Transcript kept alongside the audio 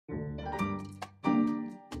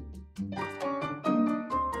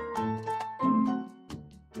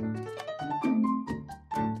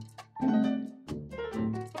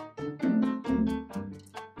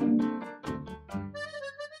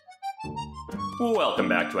Welcome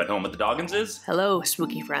back to At Home with the Dogganses. Hello,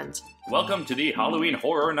 spooky friends. Welcome to the Halloween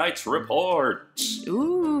Horror Nights Report.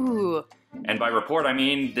 Ooh. And by report, I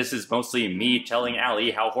mean this is mostly me telling Allie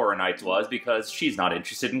how Horror Nights was because she's not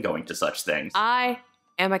interested in going to such things. I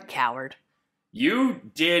am a coward. You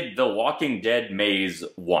did the Walking Dead maze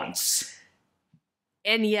once.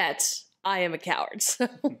 And yet, I am a coward, so...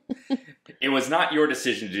 It was not your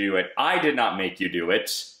decision to do it. I did not make you do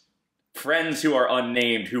it. Friends who are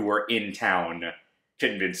unnamed who were in town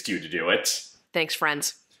convinced you to do it. Thanks,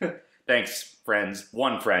 friends. Thanks, friends.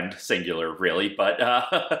 One friend, singular, really, but,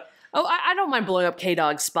 Oh, I don't mind blowing up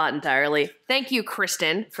K-Dog's spot entirely. Thank you,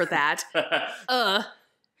 Kristen, for that.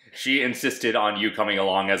 She insisted on you coming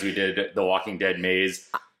along as we did the Walking Dead maze.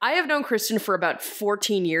 I have known Kristen for about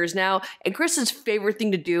 14 years now, and Kristen's favorite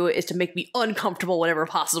thing to do is to make me uncomfortable whenever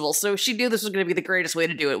possible, so she knew this was going to be the greatest way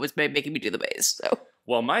to do it, was making me do the maze, so...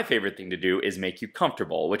 Well, my favorite thing to do is make you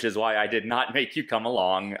comfortable, which is why I did not make you come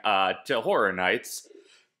along to Horror Nights,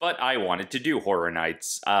 but I wanted to do Horror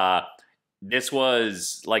Nights. This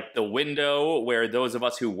was like the window where those of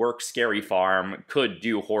us who work Scary Farm could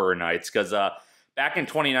do Horror Nights, because back in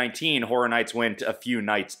 2019, Horror Nights went a few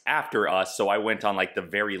nights after us, so I went on like the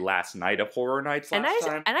very last night of Horror Nights last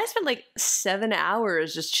time. And I spent like 7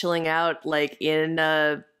 hours just chilling out like in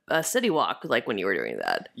a City Walk, like when you were doing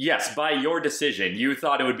that. Yes, by your decision. You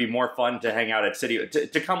thought it would be more fun to hang out at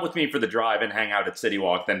to come with me for the drive and hang out at City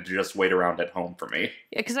Walk than to just wait around at home for me.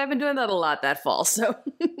 Yeah, because I've been doing that a lot that fall, so...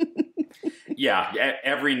 Yeah,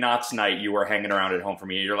 every Knott's night you were hanging around at home for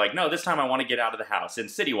me, and you're like, no, this time I want to get out of the house,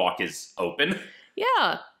 and City Walk is open.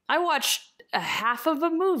 Yeah, I watched a half of a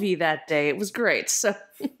movie that day. It was great, so...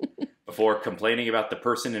 Before complaining about the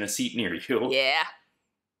person in a seat near you. Yeah.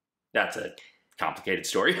 That's a complicated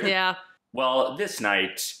story. Yeah. Well, this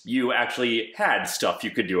night, you actually had stuff you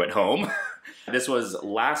could do at home. This was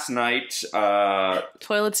last night.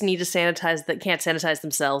 Toilets need to sanitize that can't sanitize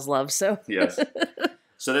themselves, love, so... Yes.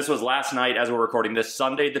 So this was last night as we're recording this,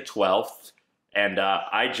 Sunday the 12th, and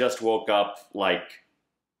I just woke up like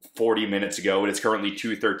 40 minutes ago, and it's currently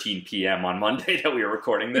 2:13 p.m. on Monday that we are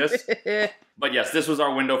recording this. But yes, this was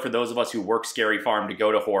our window for those of us who work Scary Farm to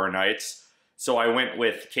go to Horror Nights. So I went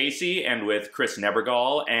with Casey and with Chris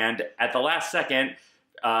Nebergall, and at the last second,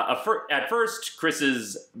 at first,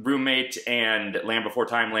 Chris's roommate and Land Before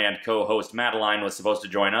Time Land co-host Madeline was supposed to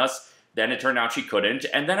join us. Then it turned out she couldn't,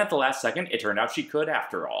 and then at the last second, it turned out she could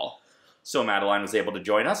after all. So Madeline was able to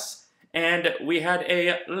join us, and we had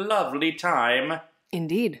a lovely time.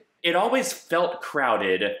 Indeed. It always felt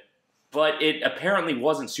crowded, but it apparently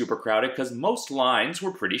wasn't super crowded because most lines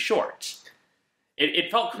were pretty short.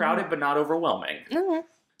 It felt crowded, but not overwhelming. Mm-hmm.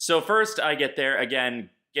 So first I get there,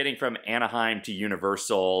 again, getting from Anaheim to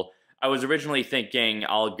Universal. I was originally thinking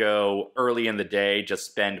I'll go early in the day, just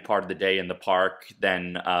spend part of the day in the park,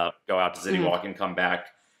 then go out to City Walk and come back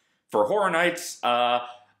for Horror Nights. I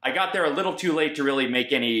got there a little too late to really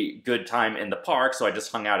make any good time in the park, so I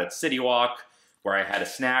just hung out at City Walk, where I had a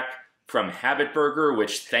snack from Habit Burger,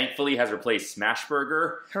 which thankfully has replaced Smash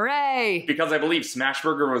Burger. Hooray! Because I believe Smash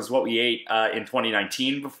Burger was what we ate in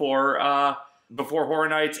 2019 before Horror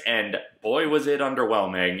Nights, and boy was it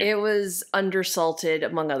underwhelming. It was undersalted,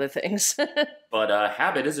 among other things. But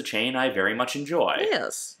Habit is a chain I very much enjoy.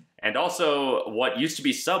 Yes. And also, what used to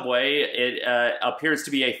be Subway, it appears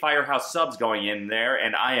to be a Firehouse Subs going in there,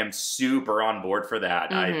 and I am super on board for that.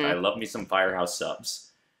 Mm-hmm. I love me some Firehouse Subs.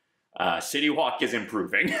 City Walk is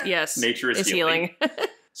improving. Yes. Nature is healing.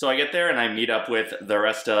 So I get there and I meet up with the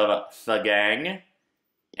rest of the gang.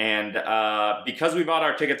 And because we bought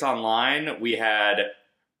our tickets online, we had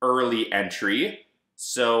early entry.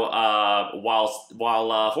 So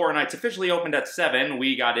while Horror Nights officially opened at 7,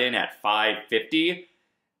 we got in at 5:50.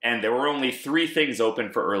 And there were only 3 things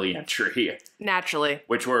open for early entry. Naturally.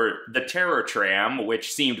 Which were the Terror Tram,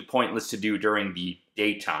 which seemed pointless to do during the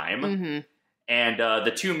daytime. Mm-hmm. And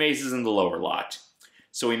the 2 mazes in the lower lot.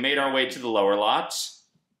 So we made our way to the lower lot.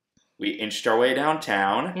 We inched our way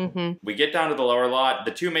downtown. Mm-hmm. We get down to the lower lot.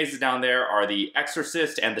 The 2 mazes down there are The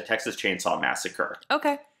Exorcist and the Texas Chainsaw Massacre.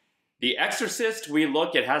 Okay. The Exorcist,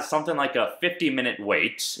 it has something like a 50-minute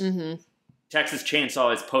wait. Mm-hmm. Texas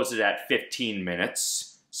Chainsaw is posted at 15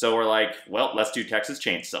 minutes. So we're like, well, let's do Texas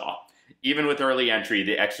Chainsaw. Even with early entry,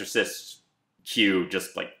 the Exorcist queue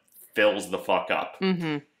just, fills the fuck up.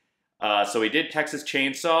 Mm-hmm. So we did Texas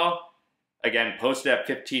Chainsaw. Again, posted at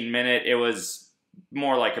 15-minute. It was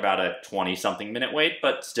more like about a 20-something minute wait,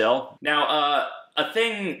 but still. Now, a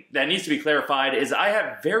thing that needs to be clarified is I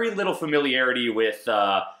have very little familiarity with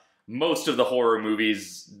most of the horror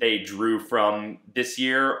movies they drew from this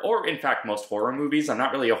year, or in fact, most horror movies. I'm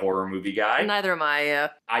not really a horror movie guy. Neither am I.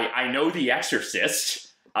 I know The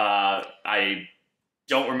Exorcist. I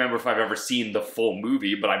don't remember if I've ever seen the full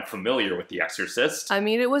movie, but I'm familiar with The Exorcist. I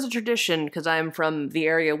mean, it was a tradition, because I'm from the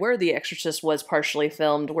area where The Exorcist was partially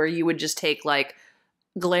filmed, where you would just take, like,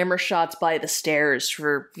 glamour shots by the stairs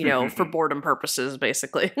for, you know, for boredom purposes,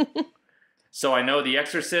 basically. So I know The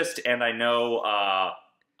Exorcist, and I know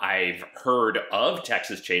I've heard of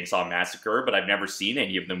Texas Chainsaw Massacre, but I've never seen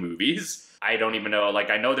any of the movies. I don't even know, like,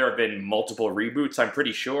 I know there have been multiple reboots, I'm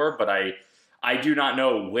pretty sure, but I do not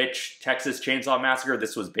know which Texas Chainsaw Massacre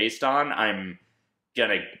this was based on. I'm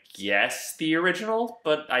gonna guess the original,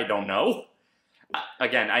 but I don't know.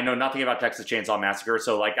 Again, I know nothing about Texas Chainsaw Massacre,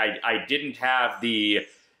 so, like, I didn't have the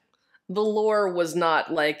lore was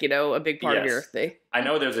not, like, you know, a big part of your thing. I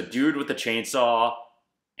know there's a dude with a chainsaw,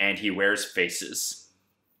 and he wears faces.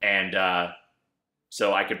 And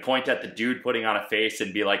so I could point at the dude putting on a face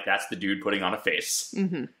and be like, that's the dude putting on a face.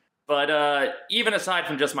 Mm-hmm. But even aside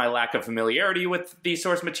from just my lack of familiarity with the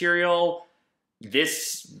source material,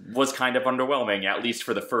 this was kind of underwhelming, at least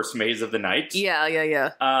for the first maze of the night. Yeah.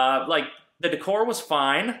 Like, the decor was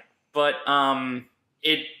fine, but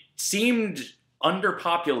it seemed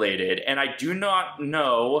underpopulated, and I do not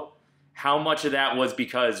know how much of that was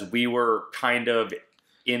because we were kind of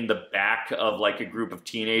in the back of, like, a group of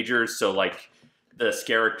teenagers, so, like, the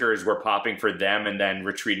characters were popping for them and then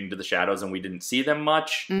retreating to the shadows and we didn't see them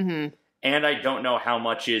much. Mm-hmm. And I don't know how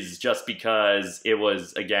much is just because it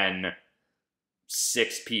was, again,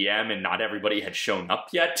 6 p.m. and not everybody had shown up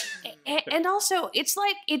yet. And also, it's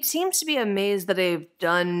like, it seems to be a maze that they've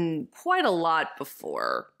done quite a lot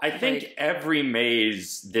before. I think every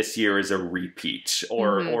maze this year is a repeat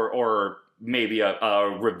or maybe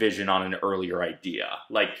a revision on an earlier idea.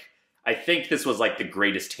 Like, I think this was, like, the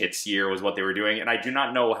greatest hits year was what they were doing, and I do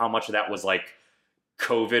not know how much of that was, like,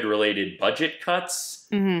 COVID-related budget cuts.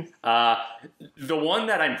 Mm-hmm. The one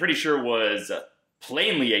that I'm pretty sure was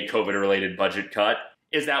plainly a COVID-related budget cut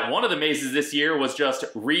is that one of the mazes this year was just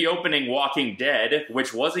reopening Walking Dead,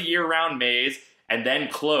 which was a year-round maze, and then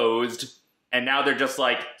closed, and now they're just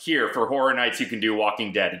like, here, for Horror Nights you can do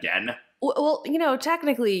Walking Dead again. Well, you know,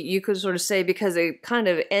 technically you could sort of say because it kind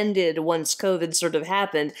of ended once COVID sort of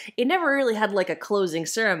happened, it never really had, like, a closing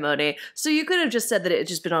ceremony, so you could have just said that it had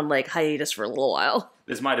just been on, like, hiatus for a little while.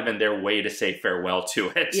 This might have been their way to say farewell to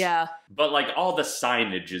it. Yeah. But, like, all the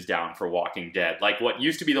signage is down for Walking Dead. Like, what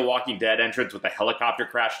used to be the Walking Dead entrance with the helicopter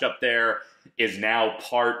crashed up there is now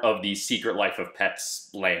part of the Secret Life of Pets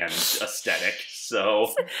land aesthetic.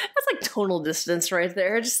 So that's like tonal distance right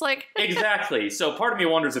there. Just like exactly. So part of me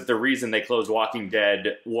wonders if the reason they closed Walking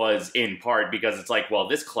Dead was in part because it's like, well,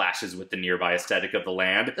 this clashes with the nearby aesthetic of the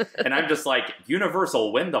land. And I'm just like,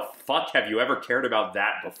 Universal, when the fuck have you ever cared about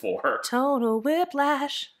that before? Tonal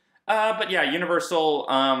whiplash. But yeah,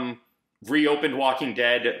 Universal reopened Walking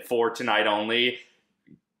Dead for tonight only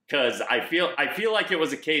because I feel like it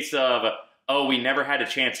was a case of, oh, we never had a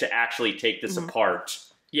chance to actually take this apart.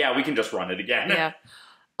 Yeah, we can just run it again. Yeah.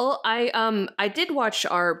 Well, I did watch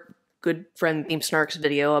our good friend Theme Snark's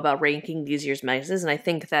video about ranking these year's mazes, and I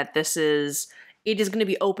think that it is going to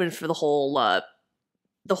be open for the whole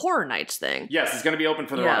the Horror Nights thing. Yes, it's going to be open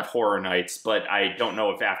for the run of Horror Nights, but I don't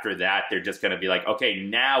know if after that they're just going to be like, okay,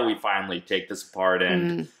 now we finally take this apart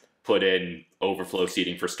and put in overflow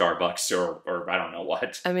seating for Starbucks or I don't know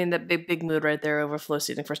what. I mean, that big mood right there, overflow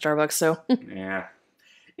seating for Starbucks, so. Yeah.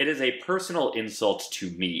 It is a personal insult to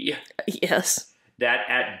me. Yes. That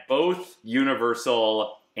at both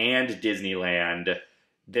Universal and Disneyland,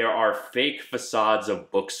 there are fake facades of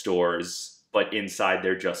bookstores, but inside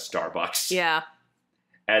they're just Starbucks. Yeah.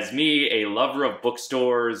 As me, a lover of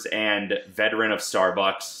bookstores and veteran of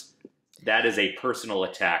Starbucks, that is a personal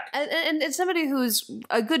attack. And it's somebody who's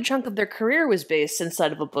a good chunk of their career was based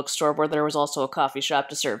inside of a bookstore where there was also a coffee shop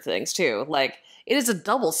to serve things, too. Like, it is a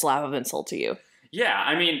double slap of insult to you. Yeah,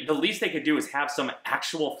 I mean, the least they could do is have some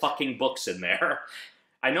actual fucking books in there.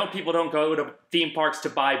 I know people don't go to theme parks to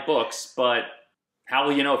buy books, but how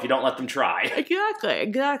will you know if you don't let them try?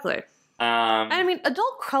 Exactly. I mean,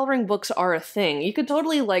 adult coloring books are a thing. You could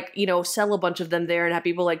totally, like, you know, sell a bunch of them there and have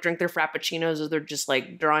people, like, drink their frappuccinos as they're just,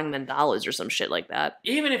 like, drawing mandalas or some shit like that.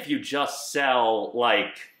 Even if you just sell,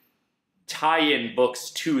 like, tie-in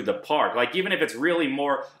books to the park, like, even if it's really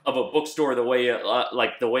more of a bookstore the way,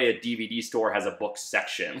 like, the way a DVD store has a book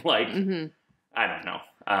section, like, I don't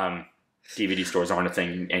know. DVD stores aren't a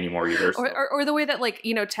thing anymore either. So. Or the way that, like,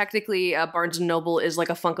 you know, technically Barnes & Noble is like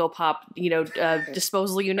a Funko Pop, you know,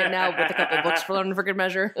 disposal unit now with a couple books for good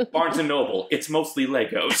measure. Barnes & Noble, it's mostly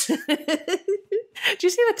Legos. you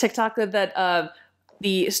see the TikTok that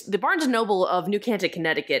the Barnes and Noble of New Canton,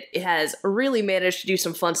 Connecticut, it has really managed to do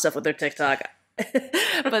some fun stuff with their TikTok.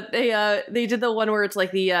 But they did the one where it's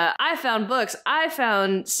like the I found books, I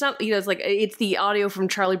found some, it's the audio from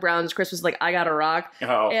Charlie Brown's Christmas, like I Gotta Rock,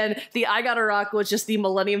 and the I Gotta Rock was just the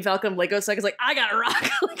Millennium Falcon Lego set. It's like I Gotta Rock.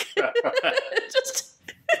 Just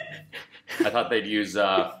I thought they'd use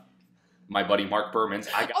my buddy Mark Berman's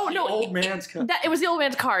I Got the Old Man's Car. It was the Old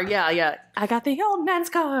Man's Car, yeah. I got the old man's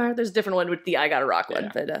car. There's a different one with the I Gotta Rock one,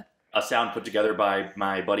 but a sound put together by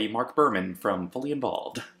my buddy Mark Berman from Fully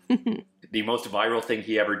Involved. The most viral thing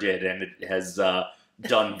he ever did, and it has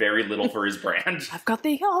done very little for his brand. I've got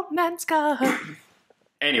the old man's car.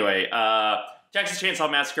 Anyway, Texas Chainsaw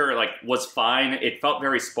Massacre was fine. It felt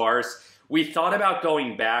very sparse. We thought about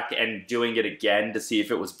going back and doing it again to see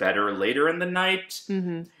if it was better later in the night.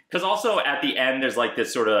 Because also at the end, there's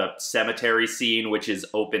this sort of cemetery scene, which is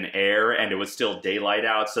open air, and it was still daylight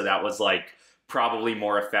out, so that was probably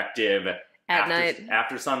more effective at night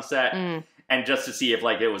after sunset. And just to see if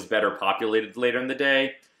it was better populated later in the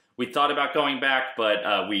day. We thought about going back,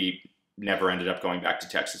 but we never ended up going back to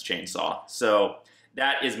Texas Chainsaw. So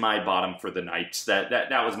that is my bottom for the night.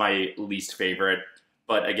 That was my least favorite.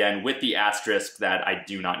 But again, with the asterisk that I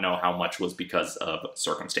do not know how much was because of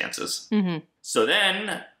circumstances. So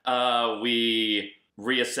then we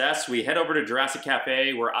reassess. We head over to Jurassic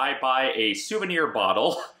Cafe, where I buy a souvenir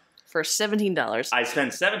bottle. For $17. I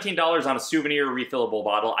spend $17 on a souvenir refillable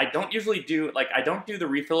bottle. I don't usually do, I don't do the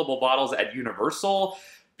refillable bottles at Universal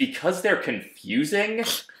because they're confusing.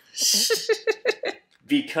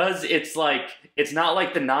 Because it's it's not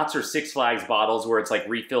like the Knott's or Six Flags bottles where it's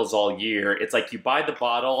refills all year. It's you buy the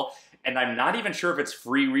bottle, and I'm not even sure if it's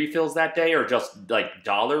free refills that day or just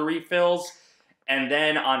dollar refills. And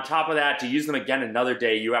then on top of that, to use them again another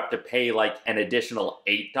day, you have to pay an additional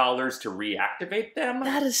 $8 to reactivate them.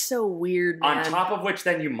 That is so weird, man. On top of which,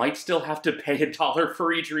 then you might still have to pay $1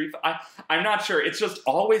 for each refill. I'm not sure. It's just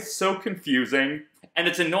always so confusing. And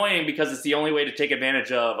it's annoying because it's the only way to take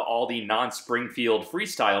advantage of all the non-Springfield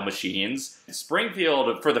freestyle machines.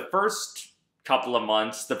 Springfield, for the first couple of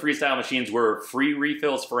months, the freestyle machines were free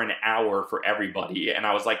refills for an hour for everybody. And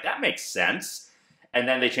I was like, that makes sense. And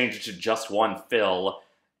then they changed it to just one fill,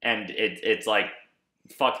 and it's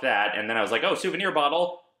fuck that. And then I was like, oh, souvenir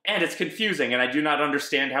bottle, and it's confusing, and I do not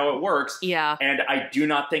understand how it works. Yeah. And I do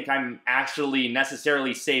not think I'm actually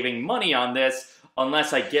necessarily saving money on this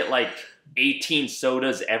unless I get 18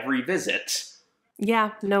 sodas every visit.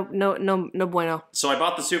 Yeah, no bueno. So I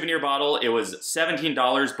bought the souvenir bottle. It was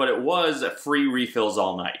 $17, but it was free refills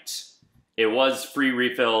all night. It was free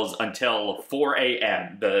refills until 4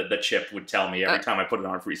 a.m., the chip would tell me every time I put it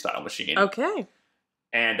on a freestyle machine. Okay.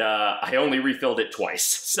 And I only refilled it twice.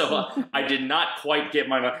 So I did not quite get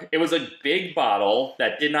my money. It was a big bottle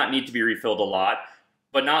that did not need to be refilled a lot,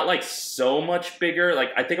 but not so much bigger.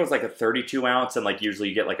 I think it was a 32 ounce, and usually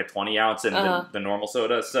you get a 20 ounce in the normal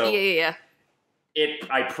soda. So yeah.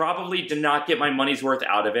 I probably did not get my money's worth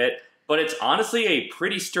out of it, but it's honestly a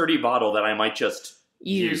pretty sturdy bottle that I might just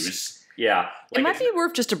use. Yeah. It might be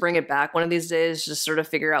worth just to bring it back one of these days, just sort of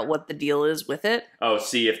figure out what the deal is with it. Oh,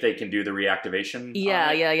 see if they can do the reactivation?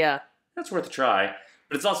 Yeah. That's worth a try.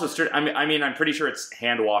 But it's also sturdy. I mean, I'm pretty sure it's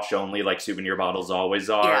hand wash only, like souvenir bottles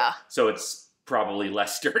always are. Yeah. So it's probably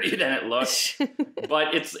less sturdy than it looks.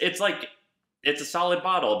 But it's a solid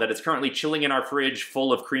bottle that is currently chilling in our fridge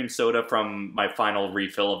full of cream soda from my final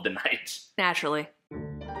refill of the night. Naturally.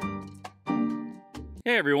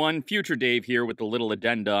 Hey everyone, Future Dave here with a little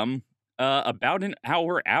addendum. About an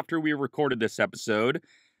hour after we recorded this episode,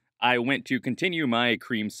 I went to continue my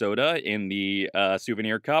cream soda in the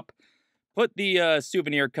souvenir cup, put the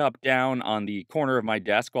souvenir cup down on the corner of my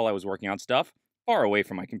desk while I was working on stuff, far away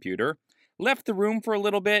from my computer, left the room for a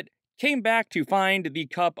little bit, came back to find the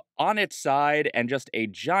cup on its side and just a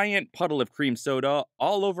giant puddle of cream soda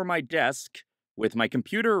all over my desk, with my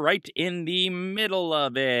computer right in the middle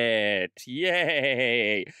of it.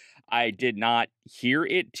 Yay! I did not hear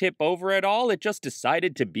it tip over at all. It just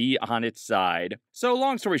decided to be on its side. So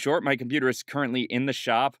long story short, my computer is currently in the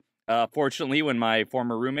shop. Fortunately, when my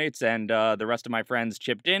former roommates and the rest of my friends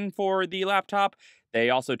chipped in for the laptop, they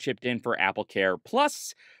also chipped in for Apple Care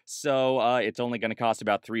Plus. So it's only going to cost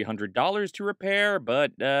about $300 to repair,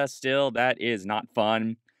 but still, that is not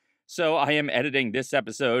fun. So I am editing this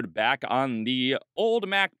episode back on the old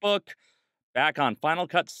MacBook, back on Final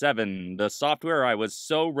Cut 7, the software I was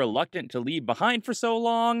so reluctant to leave behind for so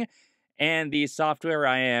long, and the software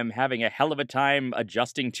I am having a hell of a time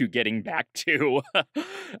adjusting to getting back to.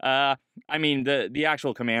 I mean, the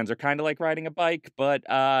actual commands are kind of like riding a bike, but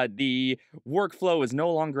the workflow is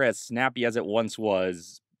no longer as snappy as it once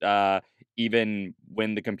was, even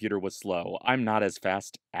when the computer was slow. I'm not as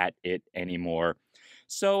fast at it anymore.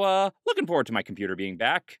 So, looking forward to my computer being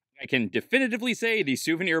back. I can definitively say the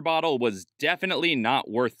souvenir bottle was definitely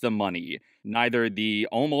not worth the money. Neither the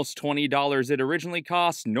almost $20 it originally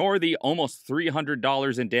cost, nor the almost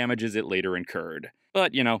 $300 in damages it later incurred.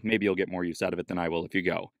 But, maybe you'll get more use out of it than I will if you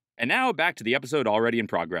go. And now, back to the episode already in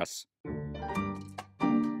progress.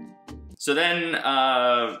 So then,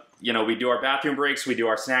 we do our bathroom breaks, we do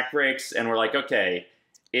our snack breaks, and we're like, okay,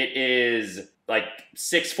 it is like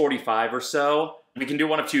 6:45 or so. We can do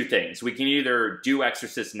one of two things. We can either do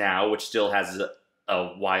Exorcist now, which still has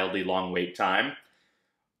a wildly long wait time,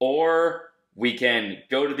 or we can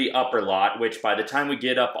go to the upper lot, which by the time we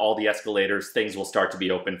get up all the escalators, things will start to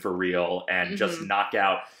be open for real, and just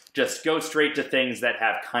go straight to things that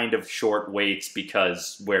have kind of short waits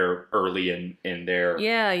because we're early in their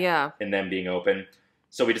in them being open.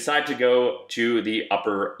 So we decide to go to the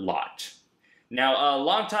upper lot. Now,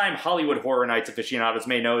 longtime Hollywood Horror Nights aficionados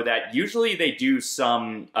may know that usually they do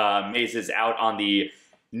some mazes out on the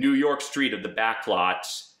New York street of the back lot.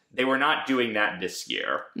 They were not doing that this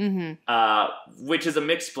year, which is a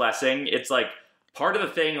mixed blessing. It's like part of the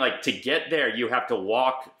thing, like to get there, you have to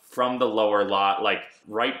walk from the lower lot, like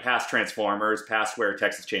right past Transformers, past where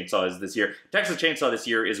Texas Chainsaw is this year. Texas Chainsaw this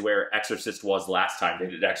year is where Exorcist was last time they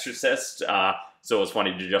did Exorcist. So it was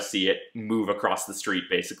funny to just see it move across the street,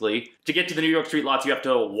 basically. To get to the New York street lots, you have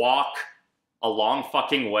to walk a long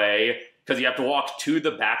fucking way, because you have to walk to the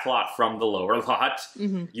back lot from the lower lot.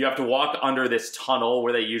 You have to walk under this tunnel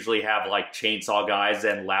where they usually have, like, chainsaw guys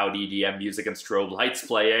and loud EDM music and strobe lights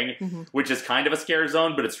playing, which is kind of a scare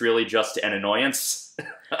zone, but it's really just an annoyance.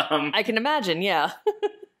 I can imagine, yeah.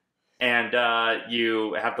 And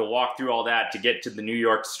you have to walk through all that to get to the New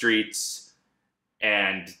York streets,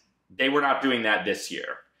 and they were not doing that this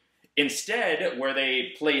year. Instead, where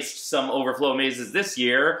they placed some overflow mazes this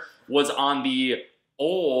year was on the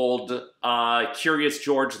old Curious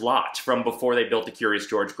George lot from before they built the Curious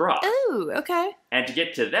George garage. Ooh, okay. And to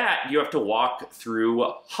get to that, you have to walk through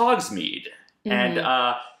Hogsmeade. And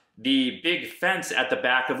the big fence at the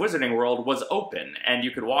back of Wizarding World was open, and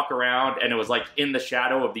you could walk around, and it was like in the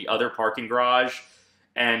shadow of the other parking garage.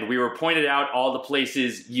 And we were pointed out all the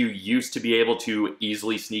places you used to be able to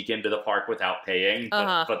easily sneak into the park without paying,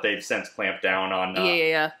 but they've since clamped down on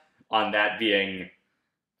on that being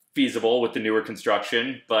feasible with the newer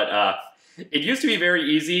construction. But it used to be very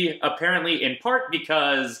easy, apparently in part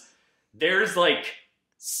because there's like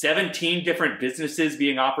 17 different businesses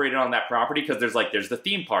being operated on that property, because there's the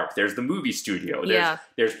theme park, there's the movie studio,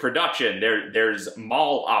 there's production, there's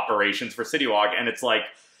mall operations for City Walk, and it's like,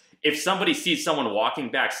 if somebody sees someone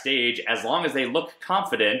walking backstage, as long as they look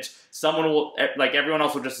confident, someone will, like, everyone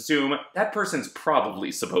else will just assume that person's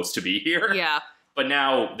probably supposed to be here. Yeah. But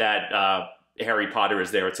now that Harry Potter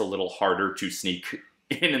is there, it's a little harder to sneak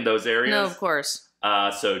in those areas. No, of course.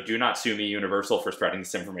 So do not sue me, Universal, for spreading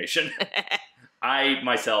this information. I,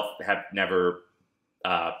 myself, have never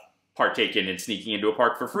partaken in sneaking into a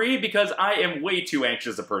park for free because I am way too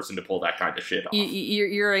anxious a person to pull that kind of shit off.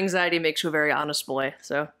 Your anxiety makes you a very honest boy,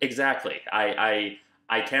 so. Exactly. I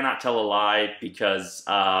cannot tell a lie because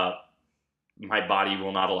my body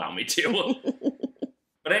will not allow me to.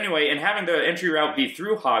 But anyway, in having the entry route be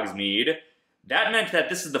through Hogsmeade, that meant that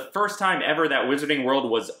this is the first time ever that Wizarding World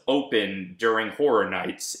was open during Horror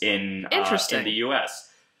Nights in the US.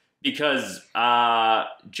 Because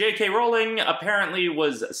J.K. Rowling apparently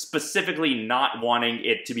was specifically not wanting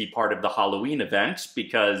it to be part of the Halloween event,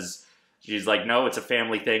 because she's like, no, it's a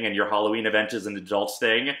family thing and your Halloween event is an adults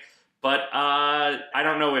thing. But I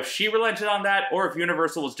don't know if she relented on that or if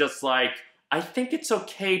Universal was just like, I think it's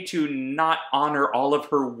okay to not honor all of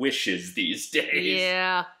her wishes these days.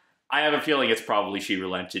 Yeah. I have a feeling it's probably she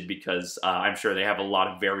relented because I'm sure they have a lot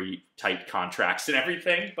of very tight contracts and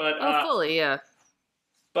everything. But fully, yeah.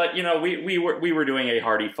 But, you know, we were doing a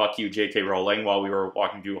hearty fuck you, J.K. Rowling, while we were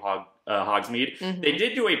walking through Hogsmeade. Mm-hmm. They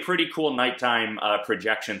did do a pretty cool nighttime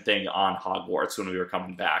projection thing on Hogwarts when we were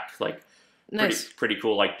coming back. Like, nice. Pretty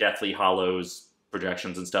cool, like, Deathly Hallows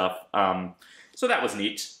projections and stuff. So that was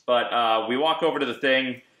neat. But we walk over to the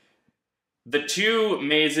thing. The two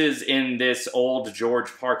mazes in this old George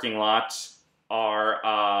parking lot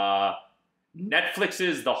are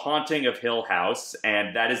Netflix's The Haunting of Hill House,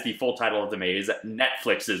 and that is the full title of the maze.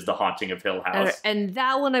 Netflix's The Haunting of Hill House. And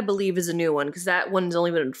that one, I believe, is a new one, because that one's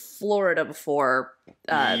only been in Florida before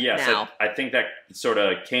yes, now. I think that sort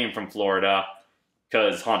of came from Florida,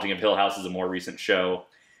 because Haunting of Hill House is a more recent show.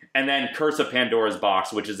 And then Curse of Pandora's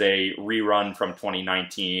Box, which is a rerun from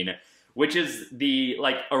 2019, which is the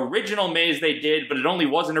original maze they did, but it only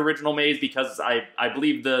was an original maze because I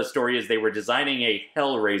believe the story is they were designing a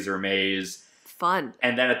Hellraiser maze. Fun.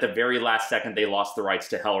 And then at the very last second, they lost the rights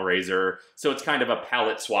to Hellraiser. So it's kind of a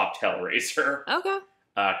palette-swapped Hellraiser. Okay.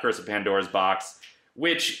 Curse of Pandora's Box,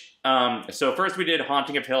 which, so first we did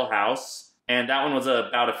Haunting of Hill House, and that one was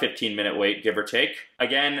about a 15-minute wait, give or take.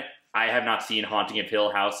 Again, I have not seen Haunting of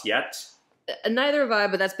Hill House yet. Neither have I,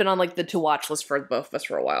 but that's been on the to-watch list for both of us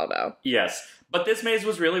for a while now. Yes, but this maze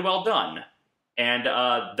was really well done. And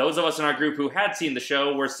those of us in our group who had seen the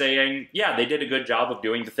show were saying, yeah, they did a good job of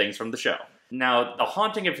doing the things from the show. Now, the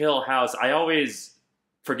Haunting of Hill House, I always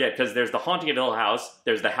forget, because there's the Haunting of Hill House,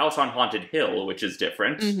 there's the House on Haunted Hill, which is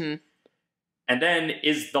different. Mm-hmm. And then,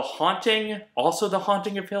 is The Haunting also The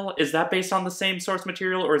Haunting of Hill? Is that based on the same source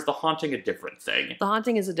material, or is The Haunting a different thing? The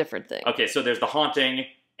Haunting is a different thing. Okay, so there's The Haunting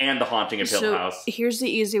and The Haunting of Hill House. Here's the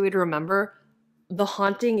easy way to remember. The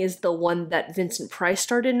Haunting is the one that Vincent Price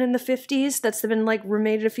started in the 50s. That's been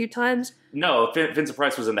remade a few times. No, Vincent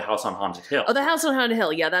Price was in The House on Haunted Hill. Oh, The House on Haunted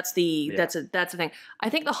Hill. Yeah, that's the thing. I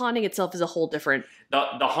think The Haunting itself is a whole different. The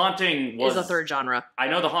Haunting was is a third genre. I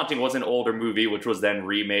know The Haunting was an older movie, which was then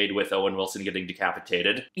remade with Owen Wilson getting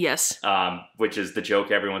decapitated. Yes. Which is the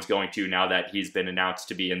joke everyone's going to now that he's been announced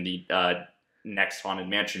to be in the next Haunted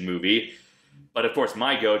Mansion movie. But of course,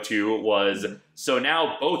 my go-to was, so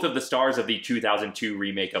now both of the stars of the 2002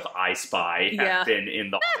 remake of I Spy have been in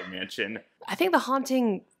the Haunted Mansion. I think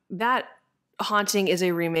that Haunting is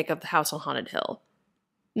a remake of The House on Haunted Hill.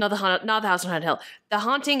 Not the House on Haunted Hill. The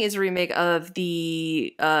Haunting is a remake of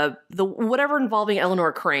the whatever involving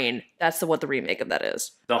Eleanor Crane. That's what the remake of that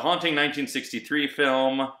is. The Haunting 1963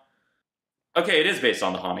 film. Okay, it is based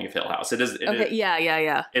on The Haunting of Hill House. It is.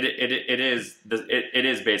 Yeah. It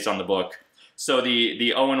is based on the book. So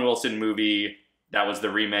the Owen Wilson movie, that was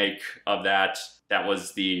the remake of that. That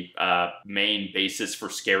was the main basis for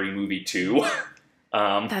Scary Movie 2.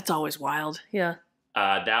 That's always wild. Yeah.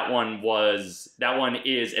 That one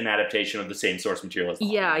is an adaptation of the same source material as the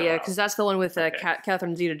Yeah, because that's the one with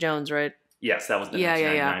Catherine Zeta-Jones, right? Yes, that was the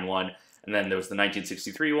 1999 one. And then there was the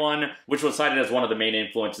 1963 one, which was cited as one of the main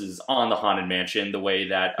influences on the Haunted Mansion, the way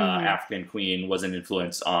that African Queen was an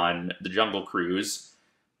influence on the Jungle Cruise,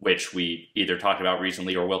 which we either talked about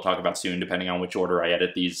recently or will talk about soon, depending on which order I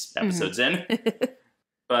edit these episodes in.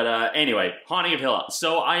 But anyway, Haunting of Hill House.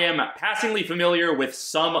 So I am passingly familiar with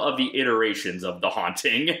some of the iterations of The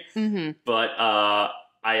Haunting, but I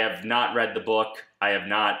have not read the book. I have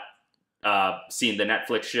not seen the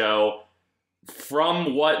Netflix show.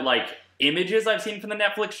 From what, images I've seen from the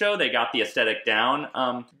Netflix show, they got the aesthetic down.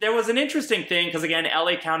 There was an interesting thing, because again,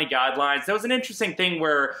 LA County guidelines, there was an interesting thing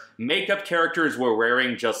where makeup characters were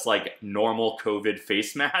wearing just normal COVID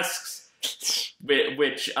face masks,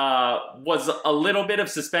 which was a little bit of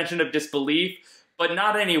suspension of disbelief, but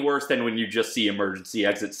not any worse than when you just see emergency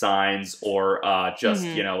exit signs or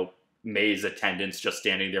maze attendants just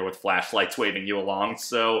standing there with flashlights waving you along.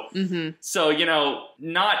 So,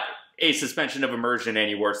 not a suspension of immersion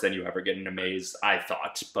any worse than you ever get in a maze, I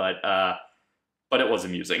thought. But it was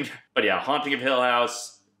amusing. But yeah, Haunting of Hill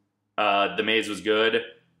House, the maze was good.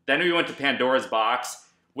 Then we went to Pandora's Box,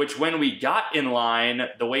 which when we got in line,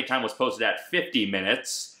 the wait time was posted at 50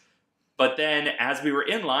 minutes. But then as we were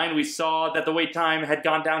in line, we saw that the wait time had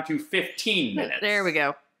gone down to 15 minutes. There we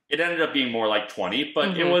go. It ended up being more like 20,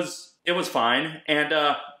 but it was fine. And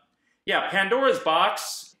Pandora's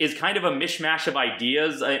Box is kind of a mishmash of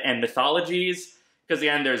ideas and mythologies. Because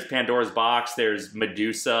again, there's Pandora's Box, there's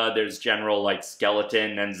Medusa, there's general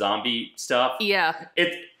skeleton and zombie stuff. Yeah.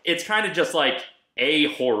 It's kind of just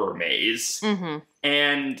a horror maze.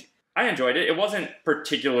 And I enjoyed it. It wasn't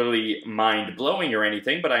particularly mind-blowing or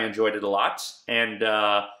anything, but I enjoyed it a lot. And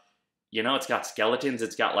it's got skeletons,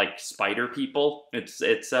 it's got spider people.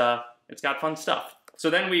 It's got fun stuff. So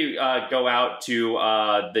then we go out to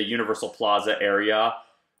the Universal Plaza area,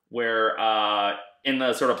 where in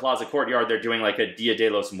the sort of plaza courtyard, they're doing a Dia de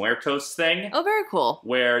los Muertos thing. Oh, very cool.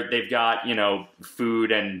 Where they've got,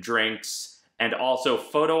 food and drinks, and also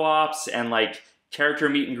photo ops and character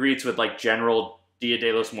meet and greets with general Dia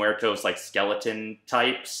de los Muertos skeleton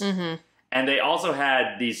types. And they also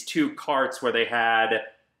had these two carts where they had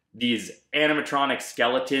these animatronic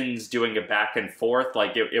skeletons doing a back and forth.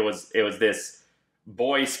 It was this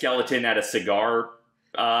boy skeleton at a cigar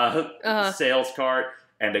sales cart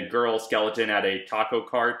and a girl skeleton at a taco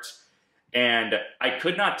cart. And I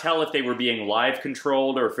could not tell if they were being live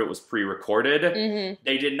controlled or if it was pre-recorded. Mm-hmm.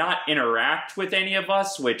 They did not interact with any of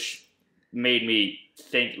us, which made me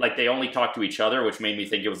think, like, they only talked to each other, which made me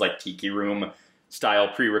think it was like Tiki Room style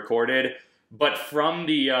pre-recorded. But from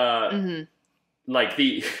the, like,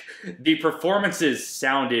 the performances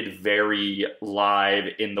sounded very live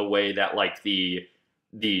in the way that, like, the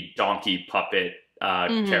donkey puppet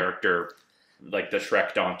character, like the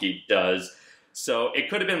Shrek donkey does. So it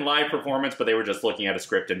could have been live performance, but they were just looking at a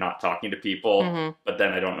script and not talking to people. But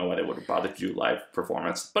then I don't know why they would have bothered to do live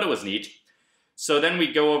performance. But it was neat. So then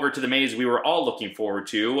we go over to the maze we were all looking forward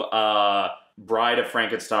to. Bride of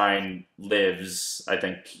Frankenstein Lives, I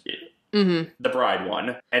think. The Bride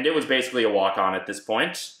one. And it was basically a walk-on at this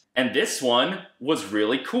point. And this one was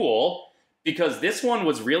really cool because this one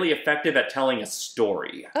was really effective at telling a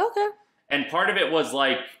story. Okay. And part of it was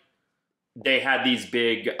like they had these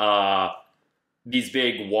big wall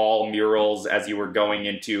murals as you were going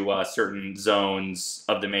into certain zones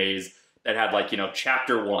of the maze that had, like, you know,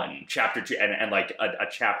 chapter 1, chapter 2, and like a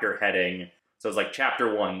chapter heading. So it's like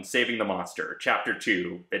chapter 1, saving the monster, chapter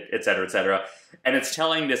 2, et cetera, et cetera. And it's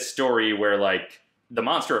telling this story where, like, the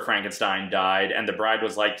monster of Frankenstein died, and the bride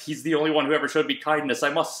was like, he's the only one who ever showed me kindness,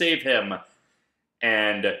 I must save him.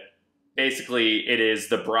 And basically it is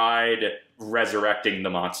the bride resurrecting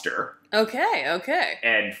the monster. Okay.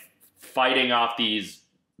 And fighting off these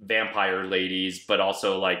vampire ladies, but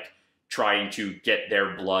also, like, trying to get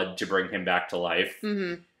their blood to bring him back to life.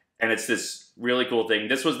 And it's this really cool thing.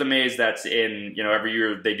 This was the maze that's in, you know, every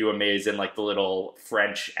year they do a maze in, like, the little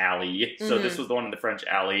French alley. So this was the one in the French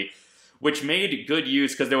alley, which made good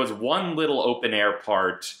use because there was one little open air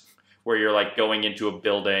part where you're, like, going into a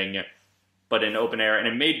building, but in open air. And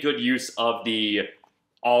it made good use of the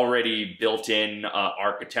already built-in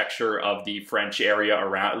architecture of the French area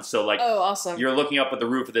around. So, like, oh, awesome. You're looking up at the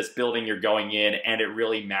roof of this building you're going in, and it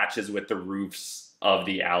really matches with the roofs of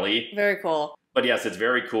the alley. Very cool. But yes, it's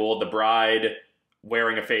very cool. The bride,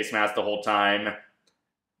 wearing a face mask the whole time,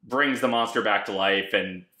 brings the monster back to life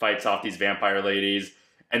and fights off these vampire ladies.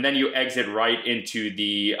 And then you exit right into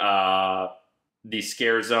the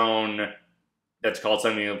scare zone that's called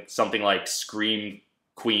something like Scream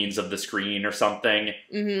Queens of the Screen or something.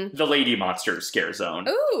 The Lady Monster scare zone.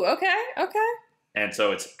 Ooh, okay. And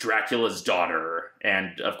so it's Dracula's daughter,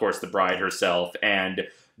 and of course the bride herself, and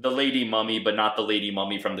the Lady Mummy, but not the Lady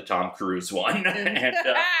Mummy from the Tom Cruise one, and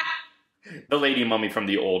the Lady Mummy from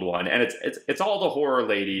the old one. And it's all the horror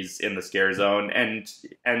ladies in the scare zone, and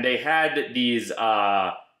they had these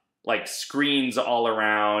like screens all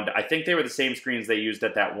around. I think they were the same screens they used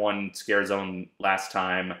at that one scare zone last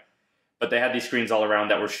time. But they had these screens all around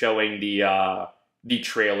that were showing the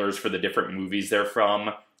trailers for the different movies they're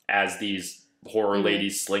from as these horror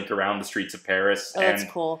ladies slink around the streets of Paris. Oh, that's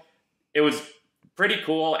cool. It was pretty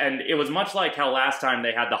cool, and it was much like how last time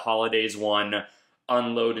they had the holidays one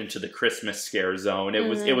unload into the Christmas scare zone.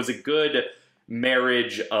 It was a good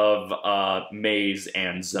marriage of maze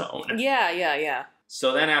and zone. Yeah.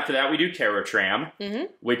 So then after that, we do Terror Tram,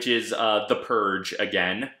 which is The Purge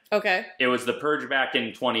again. Okay. It was The Purge back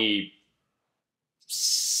in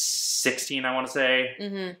 2016, I want to say.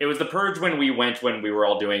 It was The Purge when we were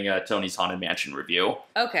all doing Tony's Haunted Mansion review.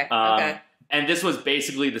 Okay. And this was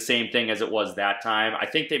basically the same thing as it was that time. I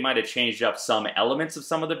think they might have changed up some elements of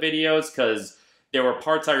some of the videos, because there were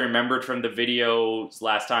parts I remembered from the videos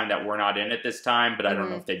last time that were not in it this time, but I don't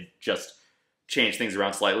know if they just changed things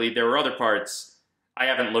around slightly. There were other parts. I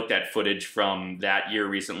haven't looked at footage from that year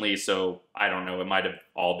recently, so I don't know. It might have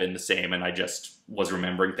all been the same, and I just was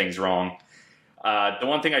remembering things wrong. The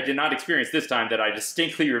one thing I did not experience this time that I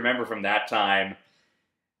distinctly remember from that time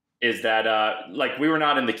is that, like, we were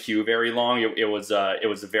not in the queue very long. It was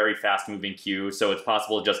a very fast-moving queue, so it's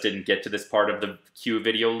possible it just didn't get to this part of the queue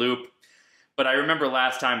video loop. But I remember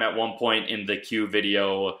last time at one point in the queue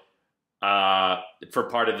video, for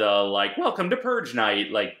part of the, like, Welcome to Purge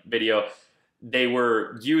Night, like, video, they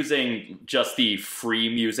were using just the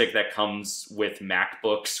free music that comes with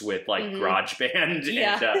MacBooks with, like, GarageBand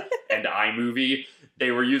and iMovie.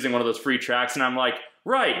 They were using one of those free tracks, and I'm like,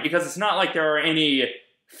 right, because it's not like there are any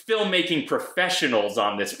filmmaking professionals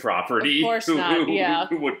on this property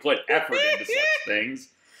who would put effort into such things.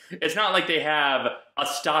 It's not like they have a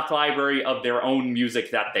stock library of their own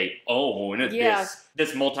music that they own. Yeah.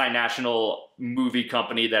 This multinational movie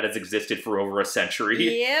company that has existed for over a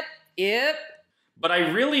century. Yep. But I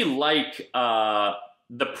really like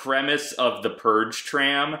the premise of the Purge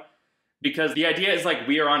Tram, Because the idea is like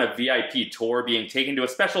we are on a VIP tour being taken to a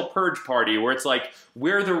special purge party where it's like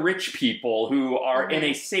we're the rich people who are in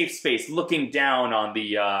a safe space looking down on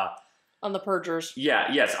the... on the purgers.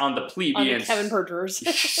 On the plebeians. On the Kevin purgers.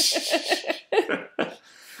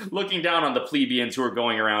 Looking down on the plebeians who are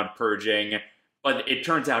going around purging. But it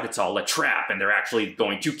turns out it's all a trap and they're actually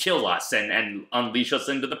going to kill us and unleash us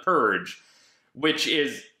into the purge. Which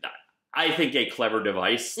is, I think, a clever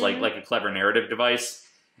device, like a clever narrative device.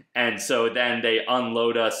 And so then they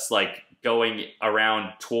unload us, like, going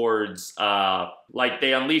around towards, like,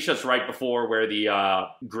 they unleash us right before where the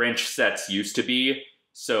Grinch sets used to be.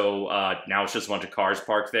 So now it's just a bunch of cars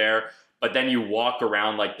parked there. But then you walk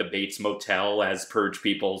around, like, the Bates Motel as purge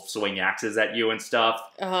people swing axes at you and stuff.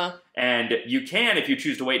 Uh-huh. And you can, if you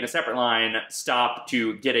choose to wait in a separate line, stop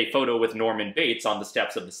to get a photo with Norman Bates on the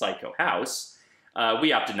steps of the Psycho house.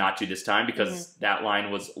 We opted not to this time because that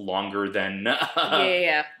line was longer than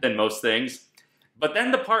than most things. But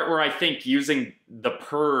then the part where I think using the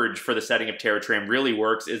purge for the setting of Terror Tram really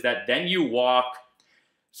works is that then you walk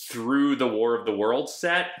through the War of the Worlds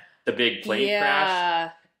set, the big plane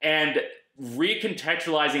crash, and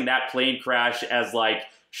recontextualizing that plane crash as like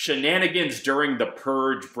shenanigans during the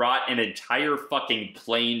purge brought an entire fucking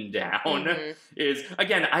plane down is,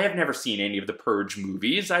 again, I have never seen any of the purge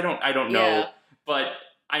movies. I don't know. But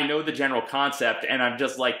I know the general concept, and I'm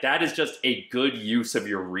just like, that is just a good use of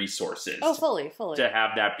your resources. Oh, fully. To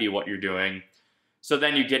have that be what you're doing. So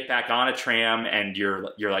then you get back on a tram, and you're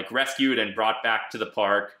like rescued and brought back to the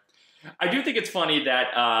park. I do think it's funny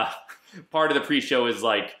that part of the pre-show is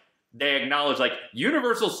like, they acknowledge like,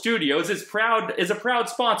 Universal Studios is a proud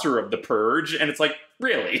sponsor of The Purge, and it's like,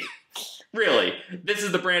 really? Really, this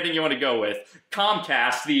is the branding you want to go with.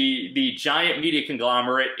 Comcast, the giant media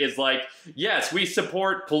conglomerate, is like, yes, we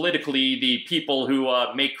support politically the people who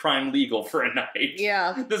make crime legal for a night.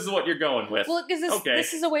 Yeah. This is what you're going with. Well, because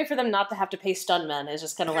this is a way for them not to have to pay stuntmen. It's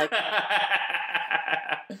just kind of like...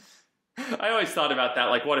 I always thought about that.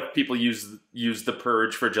 Like, what if people use the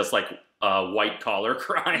purge for just, like, white-collar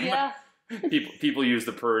crime? Yeah. People use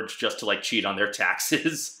the purge just to, like, cheat on their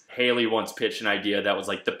taxes. Haley once pitched an idea that was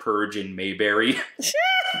like the purge in Mayberry.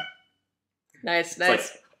 Nice. Like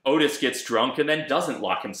Otis gets drunk and then doesn't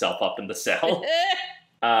lock himself up in the cell.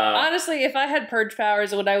 Honestly, if I had purge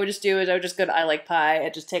powers, what I would just do is I would just go to I Like Pie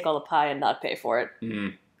and just take all the pie and not pay for it.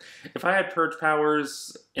 If I had purge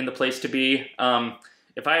powers in the place to be,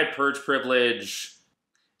 if I had purge privilege,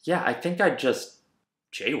 yeah, I think I'd just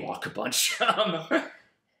jaywalk a bunch.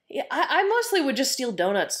 Yeah, I mostly would just steal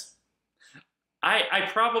donuts. I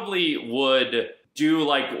probably would do,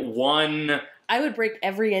 like, one... I would break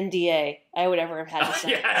every NDA I would ever have had to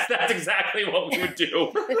sign. Yes, that's exactly what we would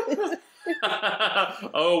do.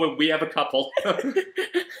 Oh, we have a couple.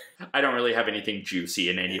 I don't really have anything juicy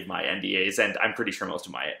in any of my NDAs, and I'm pretty sure most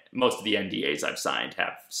of the NDAs I've signed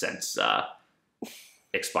have since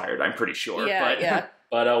expired, I'm pretty sure.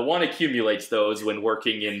 But one accumulates those when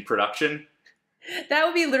working in production. That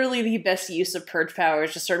would be literally the best use of purge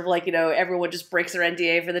powers. Just sort of like, everyone just breaks their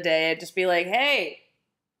NDA for the day and just be like, hey,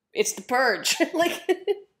 it's the purge. Like,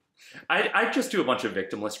 I'd just do a bunch of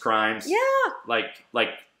victimless crimes. Yeah. Like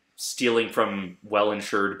stealing from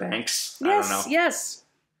well-insured banks. I don't know. Yes.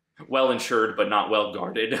 Well-insured, but not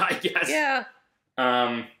well-guarded, I guess. Yeah.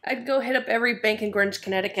 I'd go hit up every bank in Greenwich,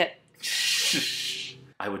 Connecticut.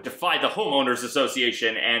 I would defy the homeowners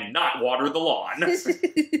association and not water the lawn.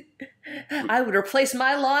 I would replace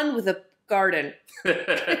my lawn with a garden.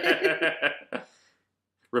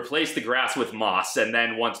 Replace the grass with moss, and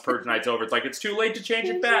then once purge night's over, it's like, it's too late to change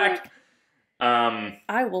it back.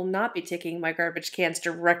 I will not be taking my garbage cans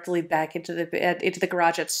directly back into the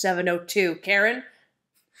garage at 7:02. Karen,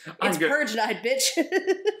 it's purge night, bitch.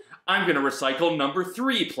 I'm gonna recycle number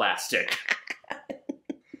 3 plastic.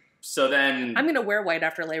 So then... I'm gonna wear white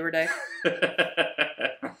after Labor Day.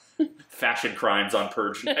 Fashion crimes on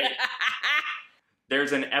purge night.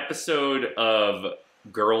 There's an episode of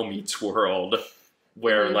Girl Meets World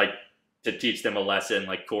where, like, to teach them a lesson,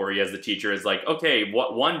 like, Corey as the teacher is like, okay,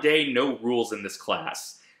 one day, no rules in this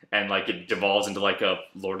class. And, like, it devolves into, like, a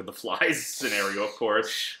Lord of the Flies scenario, of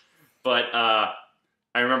course. But I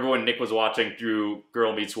remember when Nick was watching through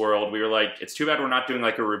Girl Meets World, we were like, it's too bad we're not doing,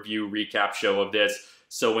 like, a review recap show of this.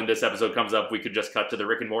 So when this episode comes up, we could just cut to the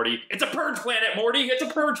Rick and Morty. It's a purge planet, Morty! It's a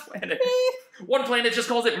purge planet! One planet just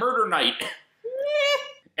calls it Murder Night.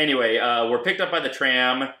 Anyway, we're picked up by the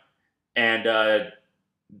tram, and the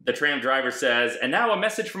tram driver says, and now a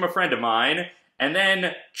message from a friend of mine, and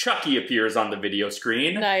then Chucky appears on the video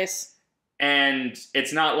screen. Nice. And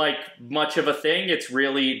it's not like much of a thing. It's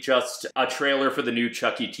really just a trailer for the new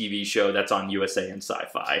Chucky TV show that's on USA and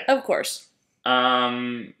Sci-Fi. Of course.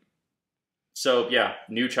 So yeah,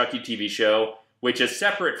 new Chucky TV show, which is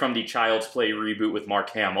separate from the Child's Play reboot with Mark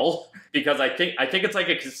Hamill, because I think it's like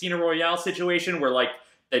a Casino Royale situation where like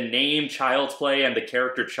the name Child's Play and the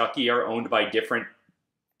character Chucky are owned by different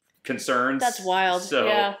concerns. That's wild.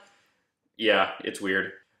 So, yeah, it's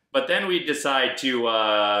weird. But then we decide to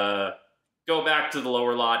go back to the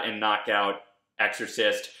lower lot and knock out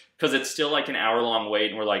Exorcist, because it's still like an hour-long wait,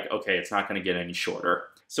 and we're like, okay, it's not going to get any shorter.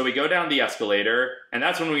 So we go down the escalator, and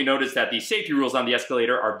that's when we notice that the safety rules on the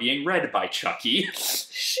escalator are being read by Chucky.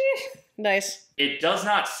 Nice. It does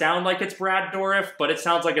not sound like it's Brad Dourif, but it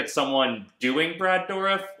sounds like it's someone doing Brad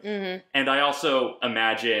Dourif. Mm-hmm. And I also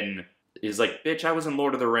imagine is like, bitch, I was in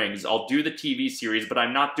Lord of the Rings. I'll do the TV series, but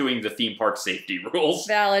I'm not doing the theme park safety rules.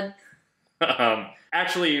 Valid.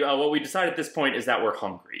 Actually, what we decide at this point is that we're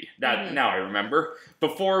hungry. Now I remember.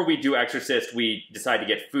 Before we do Exorcist, we decide to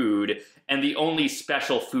get food, and the only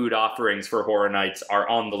special food offerings for Horror Nights are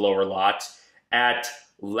on the lower lot at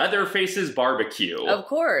Leatherface's Barbecue. Of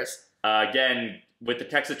course. Again, with the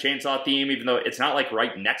Texas Chainsaw theme, even though it's not like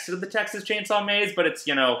right next to the Texas Chainsaw Maze, but it's,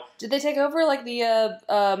 you know... Did they take over like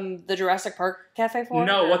the Jurassic Park cafe for it?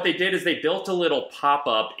 No, what they did is they built a little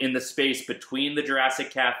pop-up in the space between the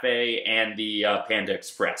Jurassic Cafe and the Panda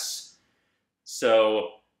Express.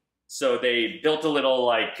 So they built a little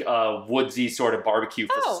like woodsy sort of barbecue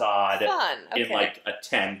facade in like a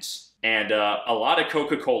tent. And a lot of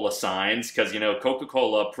Coca-Cola signs, because, you know,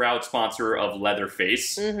 Coca-Cola, proud sponsor of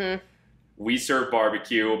Leatherface. Mm-hmm. We serve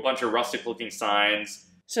barbecue, a bunch of rustic-looking signs.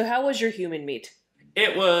 So how was your human meat?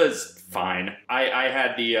 It was fine. I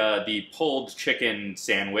had the pulled chicken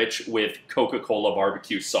sandwich with Coca-Cola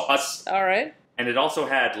barbecue sauce. All right. And it also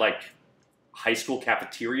had, like, high school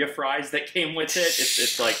cafeteria fries that came with it.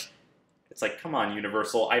 It's like, come on,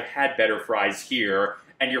 Universal, I've had better fries here,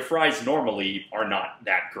 and your fries normally are not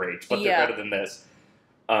that great, but they're better than this.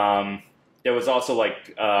 There was also,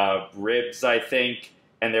 like, ribs, I think.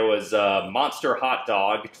 And there was a Monster Hot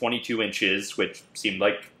Dog, 22 inches, which seemed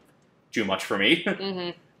like too much for me.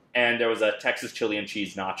 Mm-hmm. And there was a Texas chili and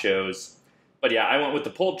cheese nachos. But yeah, I went with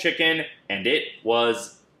the pulled chicken, and it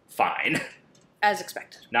was fine. As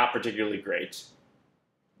expected. Not particularly great.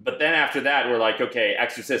 But then after that, we're like, okay,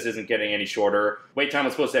 Exorcist isn't getting any shorter. Wait time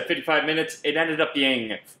was supposed to have 55 minutes. It ended up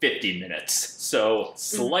being 50 minutes. So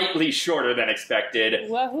slightly shorter than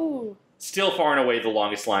expected. Wahoo! Still far and away the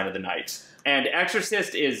longest line of the night. And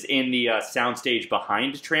Exorcist is in the soundstage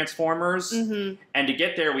behind Transformers. Mm-hmm. And to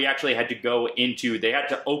get there, we actually had to go into... They had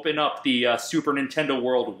to open up the Super Nintendo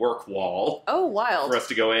World work wall. Oh, wild. For us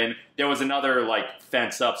to go in. There was another, like,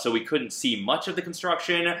 fence up, so we couldn't see much of the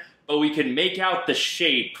construction, but we could make out the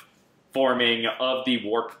shape forming of the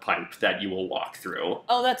warp pipe that you will walk through.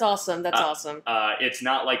 Oh, that's awesome. That's awesome. It's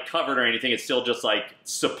not, like, covered or anything. It's still just, like,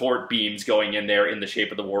 support beams going in there in the shape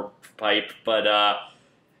of the warp pipe. But,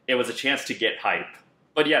 it was a chance to get hype.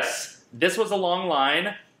 But yes, this was a long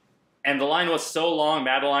line, and the line was so long,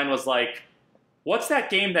 Madeline was like, what's that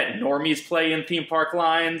game that normies play in theme park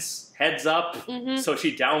lines? Heads Up? Mm-hmm. So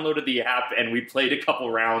she downloaded the app, and we played a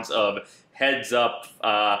couple rounds of Heads Up,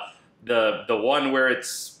 the one where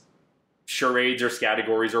it's charades or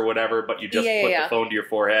categories or whatever, but you just put the phone to your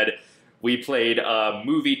forehead. We played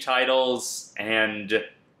movie titles, and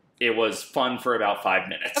it was fun for about 5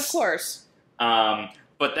 minutes. Of course.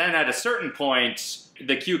 But then at a certain point,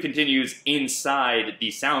 the queue continues inside the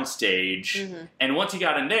soundstage, and once you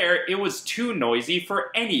got in there, it was too noisy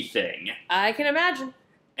for anything. I can imagine.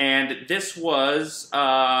 And this was,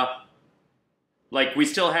 like, we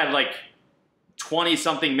still had, like,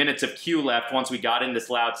 20-something minutes of queue left once we got in this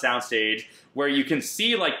loud soundstage, where you can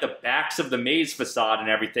see, like, the backs of the maze facade and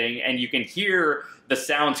everything, and you can hear the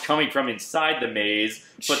sounds coming from inside the maze,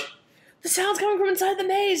 but... The sound's coming from inside the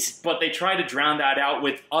maze! But they try to drown that out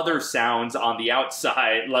with other sounds on the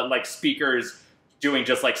outside, like speakers doing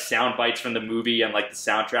just, like, sound bites from the movie and, like, the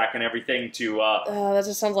soundtrack and everything to... that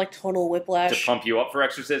just sounds like total whiplash. To pump you up for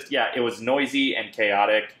Exorcist. Yeah, it was noisy and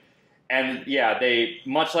chaotic. And, yeah, they,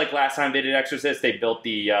 much like last time they did Exorcist, they built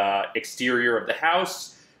the exterior of the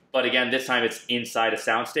house. But, again, this time it's inside a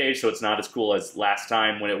soundstage, so it's not as cool as last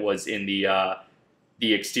time when it was in the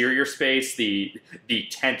exterior space, the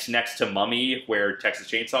tent next to Mummy, where Texas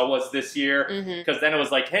Chainsaw was this year. Because then it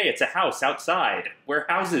was like, hey, it's a house outside, where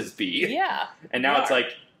houses be. Yeah. And now it's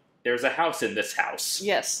like, there's a house in this house.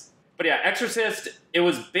 Yes. But yeah, Exorcist, it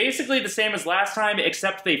was basically the same as last time,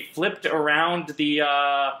 except they flipped around the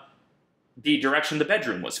direction the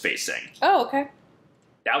bedroom was facing. Oh, okay.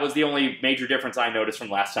 That was the only major difference I noticed from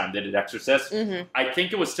last time they did Exorcist. Mm-hmm. I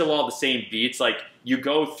think it was still all the same beats. Like, you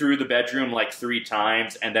go through the bedroom like 3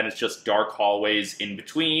 times, and then it's just dark hallways in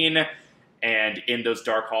between. And in those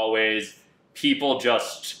dark hallways, people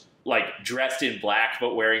just, like, dressed in black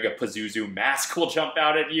but wearing a Pazuzu mask will jump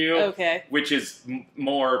out at you. Okay. Which is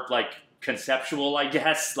more, like, conceptual, I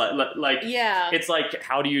guess. Like, Yeah. it's like,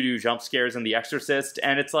 how do you do jump scares in The Exorcist?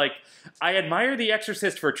 And it's like, I admire The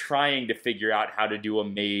Exorcist for trying to figure out how to do a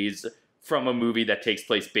maze from a movie that takes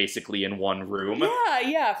place basically in one room.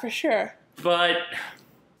 Yeah, for sure. But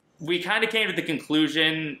we kind of came to the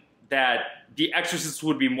conclusion that The Exorcist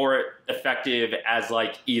would be more effective as,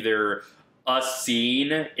 like, either a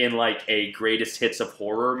scene in, like, a greatest hits of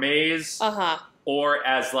horror maze, or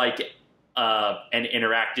as, like, an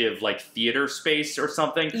interactive, like, theater space or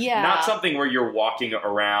something. Yeah. Not something where you're walking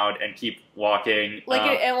around and keep walking. Like,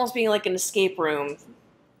 it almost being like an escape room.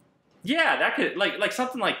 Yeah, that could, like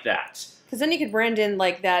something like that. Because then you could brand in,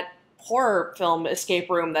 like, that horror film escape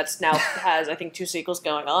room that's now has, I think, 2 sequels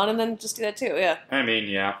going on, and then just do that too, yeah. I mean,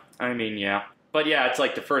 yeah. But yeah, it's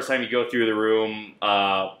like the first time you go through the room,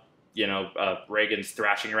 Reagan's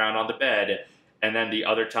thrashing around on the bed, and then the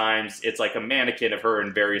other times it's like a mannequin of her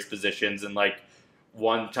in various positions, and like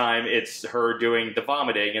one time it's her doing the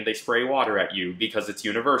vomiting and they spray water at you because it's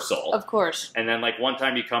universal. Of course. And then like one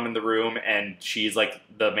time you come in the room and she's like,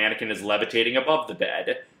 the mannequin is levitating above the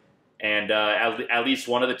bed. And at least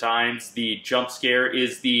one of the times the jump scare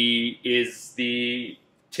is the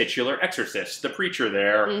titular exorcist, the preacher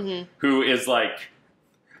there, who is like,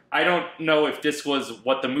 I don't know if this was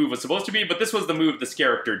what the move was supposed to be, but this was the move this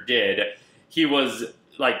character did. He was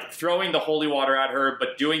like throwing the holy water at her,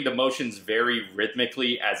 but doing the motions very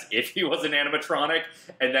rhythmically as if he was an animatronic,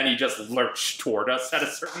 and then he just lurched toward us at a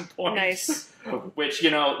certain point. Nice. Which,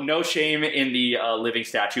 no shame in the living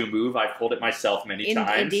statue move. I've pulled it myself many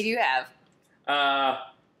times. Indeed you have.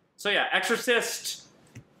 So yeah, Exorcist,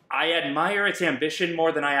 I admire its ambition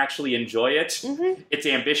more than I actually enjoy it. Mm-hmm. Its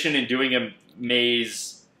ambition in doing a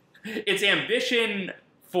maze, its ambition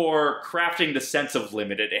for crafting the sense of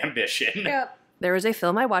limited ambition. Yep. There was a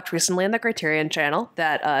film I watched recently on the Criterion channel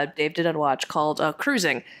that Dave didn't watch called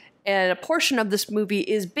Cruising. And a portion of this movie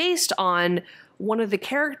is based on one of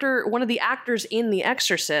the actors in The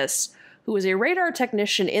Exorcist, who was a radar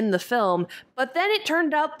technician in the film, but then it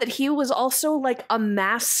turned out that he was also like a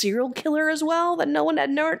mass serial killer as well that no one had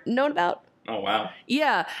known about. Oh, wow.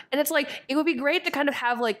 Yeah, and it's like, it would be great to kind of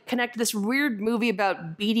have, like, connect this weird movie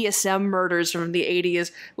about BDSM murders from the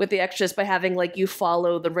 80s with The Exorcist by having, like, you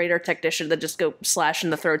follow the radar technician that just go slashing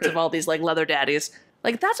the throats of all these, like, leather daddies.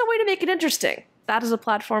 Like, that's a way to make it interesting. That is a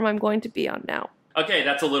platform I'm going to be on now. Okay,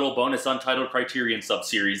 that's a little bonus Untitled Criterion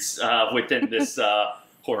subseries within this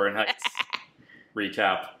Horror Nights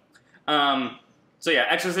recap. So yeah,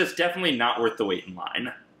 Exorcist, definitely not worth the wait in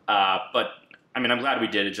line. But I mean, I'm glad we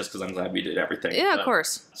did it just because I'm glad we did everything. Yeah, of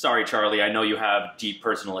course. Sorry, Charlie. I know you have deep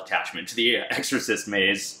personal attachment to the Exorcist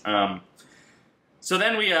maze. So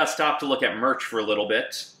then we stopped to look at merch for a little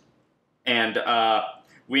bit. And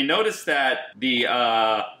we noticed that the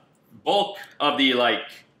bulk of the, like,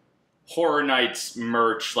 Horror Nights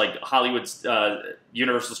merch, like Hollywood's,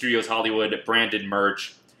 Universal Studios Hollywood branded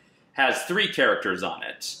merch, has 3 characters on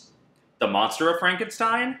it. The Monster of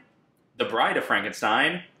Frankenstein, the Bride of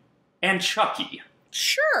Frankenstein, and Chucky.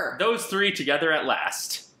 Sure. Those 3 together at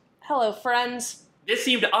last. Hello, friends. This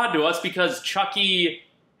seemed odd to us because Chucky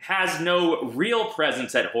has no real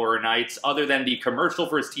presence at Horror Nights other than the commercial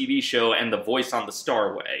for his TV show and the voice on the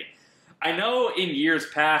Starway. I know in years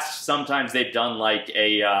past, sometimes they've done like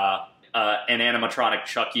an animatronic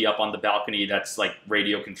Chucky up on the balcony that's like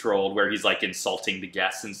radio controlled, where he's like insulting the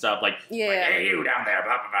guests and stuff, like, hey, you down there,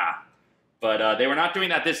 blah, blah, blah. But they were not doing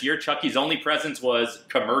that this year. Chucky's only presence was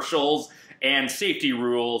commercials and safety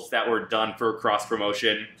rules that were done for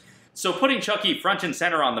cross-promotion. So putting Chucky front and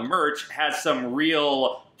center on the merch has some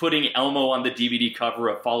real putting Elmo on the DVD cover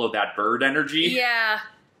of Follow That Bird energy. Yeah.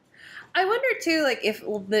 I wonder, too, like, if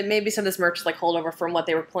maybe some of this merch is, like, holdover from what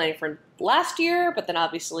they were planning for last year, but then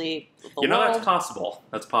obviously that's possible.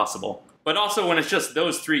 That's possible. But also, when it's just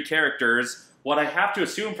those 3 characters, what I have to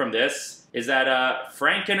assume from this is that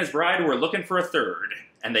Frank and his bride were looking for a third,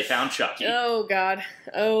 and they found Chucky. Oh, God.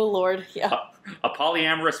 Oh, Lord. Yeah. A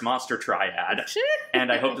polyamorous monster triad.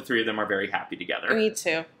 And I hope the 3 of them are very happy together. Me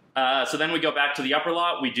too. So then we go back to the upper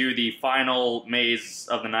lot. We do the final maze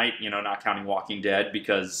of the night, not counting Walking Dead,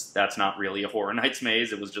 because that's not really a Horror Nights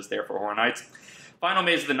maze. It was just there for Horror Nights. Final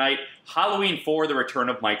maze of the night, Halloween 4, The Return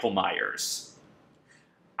of Michael Myers.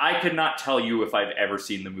 I could not tell you if I've ever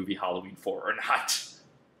seen the movie Halloween 4 or not.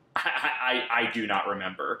 I do not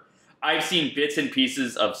remember. I've seen bits and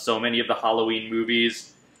pieces of so many of the Halloween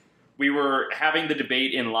movies. We were having the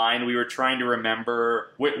debate in line. We were trying to remember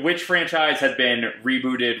which franchise has been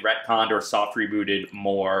rebooted, retconned, or soft rebooted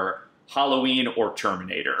more, Halloween or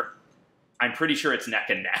Terminator. I'm pretty sure it's neck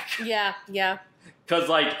and neck. Yeah, yeah. Because,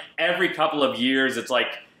 like, every couple of years, it's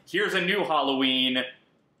like, here's a new Halloween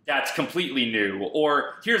that's completely new.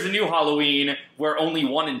 Or, here's a new Halloween where only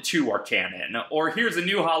 1 and 2 are canon. Or, here's a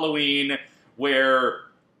new Halloween where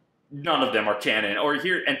none of them are canon. Or,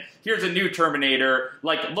 here's a new Terminator.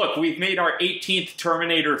 Like, look, we've made our 18th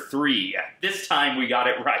Terminator 3. This time we got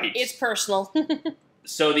it right. It's personal.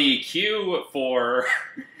 So the queue for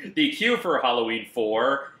Halloween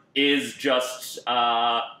 4 is just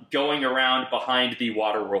going around behind the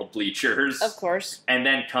Waterworld bleachers. Of course. And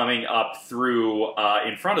then coming up through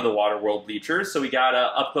in front of the Waterworld bleachers. So we got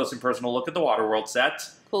a up-close and personal look at the Waterworld set.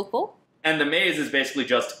 Cool, cool. And the maze is basically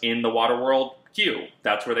just in the Waterworld queue.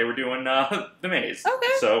 That's where they were doing the maze. Okay.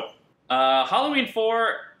 So Halloween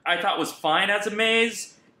 4, I thought was fine as a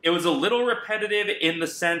maze. It was a little repetitive in the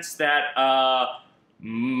sense that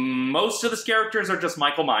most of the characters are just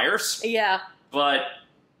Michael Myers. Yeah. But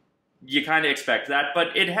you kind of expect that.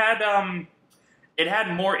 But it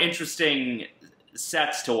had more interesting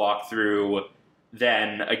sets to walk through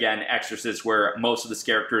than, again, Exorcist, where most of the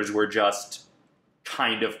characters were just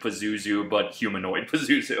kind of Pazuzu, but humanoid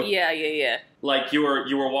Pazuzu. Yeah, yeah, yeah. Like, you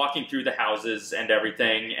were walking through the houses and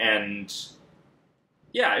everything, and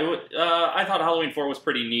yeah, I thought Halloween 4 was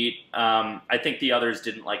pretty neat. I think the others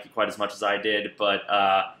didn't like it quite as much as I did, but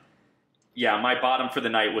yeah, my bottom for the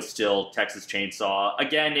night was still Texas Chainsaw.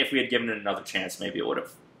 Again, if we had given it another chance, maybe it would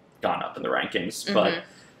have gone up in the rankings. Mm-hmm.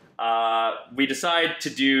 But we decided to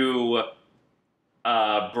do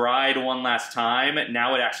Bride one last time.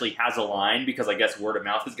 Now it actually has a line, because I guess word of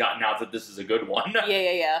mouth has gotten out that this is a good one. Yeah,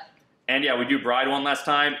 yeah, yeah. And yeah, we do Bride one last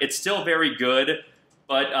time. It's still very good,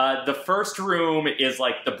 but the first room is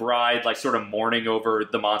like the bride, like sort of mourning over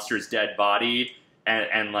the monster's dead body,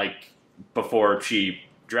 and like before she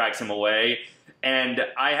drags him away. And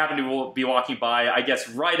I happened to be walking by, I guess,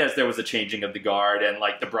 right as there was a changing of the guard, and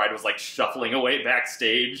like the bride was like shuffling away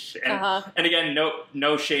backstage. And and again,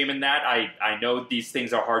 no shame in that. I know these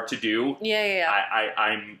things are hard to do. Yeah, yeah,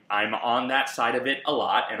 yeah. I'm on that side of it a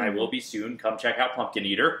lot, and I will be soon. Come check out Pumpkin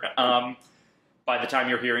Eater. By the time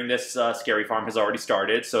you're hearing this, Scary Farm has already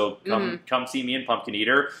started, so come see me in Pumpkin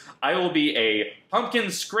Eater. I will be a pumpkin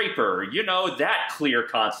scraper. You know, that clear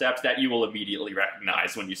concept that you will immediately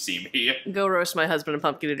recognize when you see me. Go roast my husband in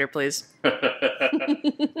Pumpkin Eater, please.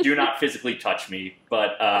 Do not physically touch me.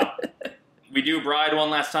 But we do Bride one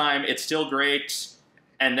last time. It's still great.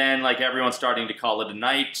 And then, like, everyone's starting to call it a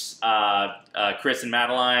night. Chris and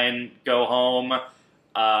Madeline go home.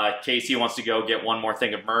 Casey wants to go get one more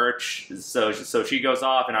thing of merch, so she goes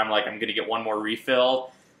off, and I'm like, I'm gonna get one more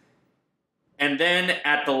refill. And then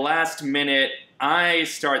at the last minute, I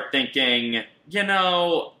start thinking, you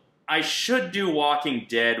know, I should do Walking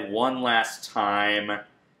Dead one last time,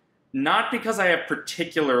 not because I have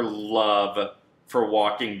particular love for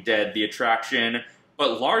Walking Dead, the attraction,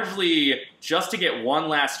 but largely just to get one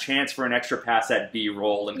last chance for an extra pass at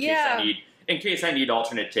B-roll in case I need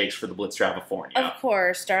alternate takes for the Blitz Travifornia. Of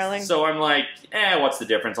course, darling. So I'm like, what's the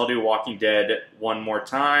difference? I'll do Walking Dead one more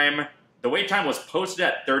time. The wait time was posted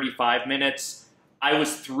at 35 minutes. I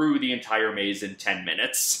was through the entire maze in 10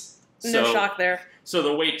 minutes. No shock there. So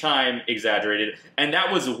the wait time exaggerated. And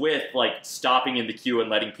that was with, like, stopping in the queue and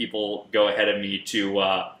letting people go ahead of me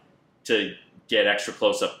to get extra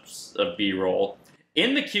close-ups of B-roll.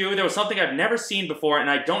 In the queue, there was something I've never seen before, and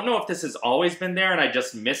I don't know if this has always been there and I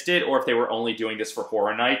just missed it, or if they were only doing this for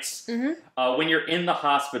horror nights. Mm-hmm. When you're in the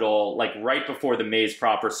hospital, like right before the maze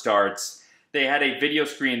proper starts, they had a video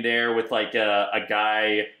screen there with like a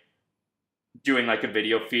guy doing like a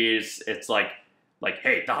video feed. It's like,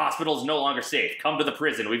 hey, the hospital's no longer safe. Come to the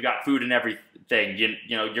prison. We've got food and everything. You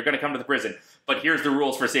know, you're going to come to the prison. But here's the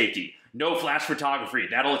rules for safety. No flash photography.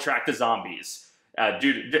 That'll attract the zombies. And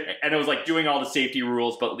it was like doing all the safety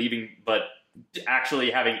rules, but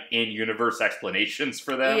actually having in-universe explanations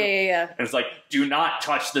for them. Yeah, yeah, yeah. And it's like, do not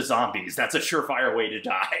touch the zombies. That's a surefire way to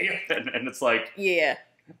die. and it's like, yeah.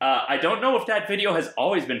 I don't know if that video has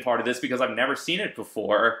always been part of this, because I've never seen it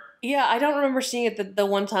before. Yeah, I don't remember seeing it the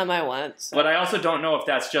one time I went. So. But I also don't know if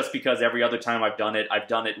that's just because every other time I've done it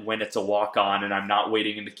when it's a walk-on, and I'm not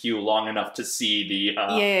waiting in the queue long enough to see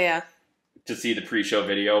the to see the pre-show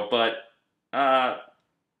video. But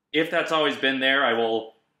if that's always been there, I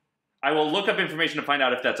will look up information to find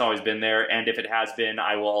out if that's always been there, and if it has been,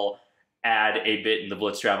 I will add a bit in the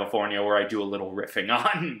Blitz Travifornia where I do a little riffing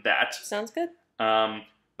on that. Sounds good.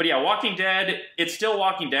 But But yeah, Walking Dead, it's still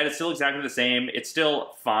Walking Dead. It's still exactly the same. It's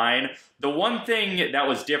still fine. The one thing that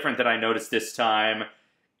was different that I noticed this time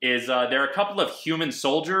is there are a couple of human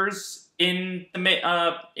soldiers in the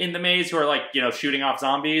maze who are like, you know, shooting off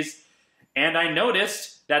zombies. And I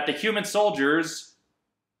noticed that the human soldiers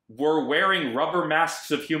were wearing rubber masks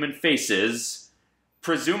of human faces,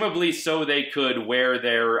 presumably so they could wear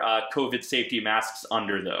their COVID safety masks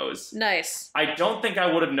under those. Nice. I don't think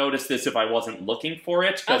I would have noticed this if I wasn't looking for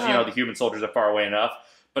it, because, you know, the human soldiers are far away enough.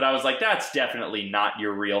 But I was like, that's definitely not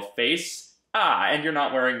your real face. And you're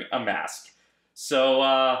not wearing a mask. So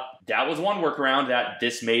that was one workaround that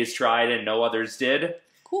this maze tried and no others did.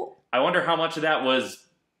 Cool. I wonder how much of that was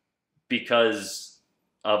because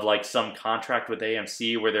of like some contract with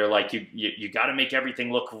AMC where they're like, you got to make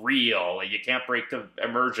everything look real. You can't break the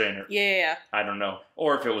immersion. Or, Yeah. I don't know.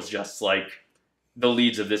 Or if it was just like the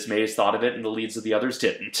leads of this maze thought of it and the leads of the others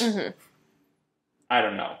didn't. Mm-hmm. I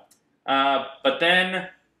don't know. But then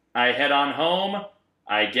I head on home.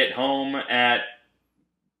 I get home at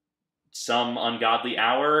some ungodly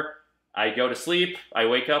hour. I go to sleep. I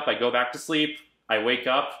wake up. I go back to sleep. I wake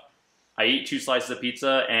up. I eat 2 slices of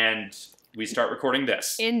pizza, and we start recording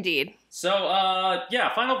this. Indeed. So,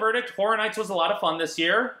 yeah, final verdict. Horror Nights was a lot of fun this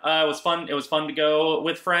year. It was fun. It was fun to go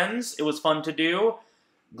with friends. It was fun to do.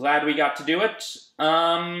 Glad we got to do it.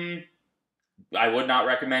 I would not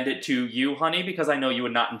recommend it to you, honey, because I know you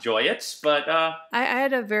would not enjoy it, but, I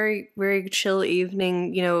had a very, very chill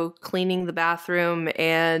evening, you know, cleaning the bathroom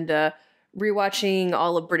and rewatching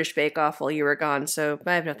all of British Bake Off while you were gone, so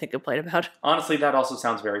I have nothing to complain about. honestly, that also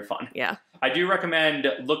sounds very fun. Yeah. I do recommend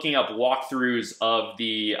looking up walkthroughs of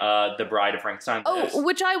the Bride of Frankenstein. Oh,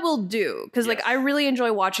 which I will do, because, like, Yes. I really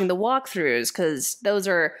enjoy watching the walkthroughs, because those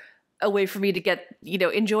are a way for me to get, you know,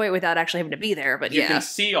 enjoy it without actually having to be there, but you yeah. can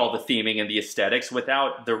see all the theming and the aesthetics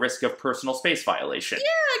without the risk of personal space violation.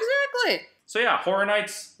 Yeah, exactly. So yeah, Horror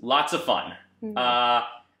Nights, lots of fun. Mhm.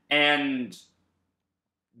 And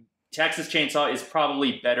Texas Chainsaw is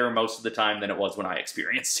probably better most of the time than it was when I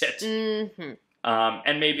experienced it. Mm-hmm.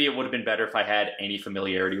 And maybe it would have been better if I had any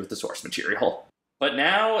familiarity with the source material. But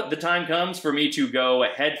now the time comes for me to go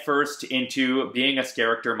headfirst into being a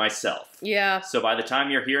character myself. Yeah. So by the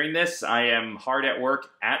time you're hearing this, I am hard at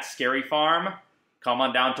work at Scary Farm. Come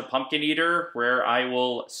on down to Pumpkin Eater, where I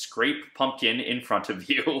will scrape pumpkin in front of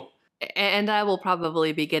you. And I will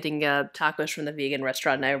probably be getting tacos from the vegan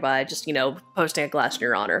restaurant nearby, just, you know, posting a glass in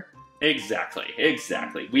your honor. Exactly,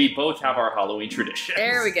 exactly. We both have our Halloween traditions.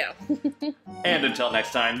 There we go. And until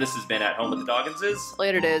next time, this has been At Home with the Dogganses.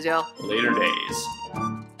 Later days, y'all. Later days.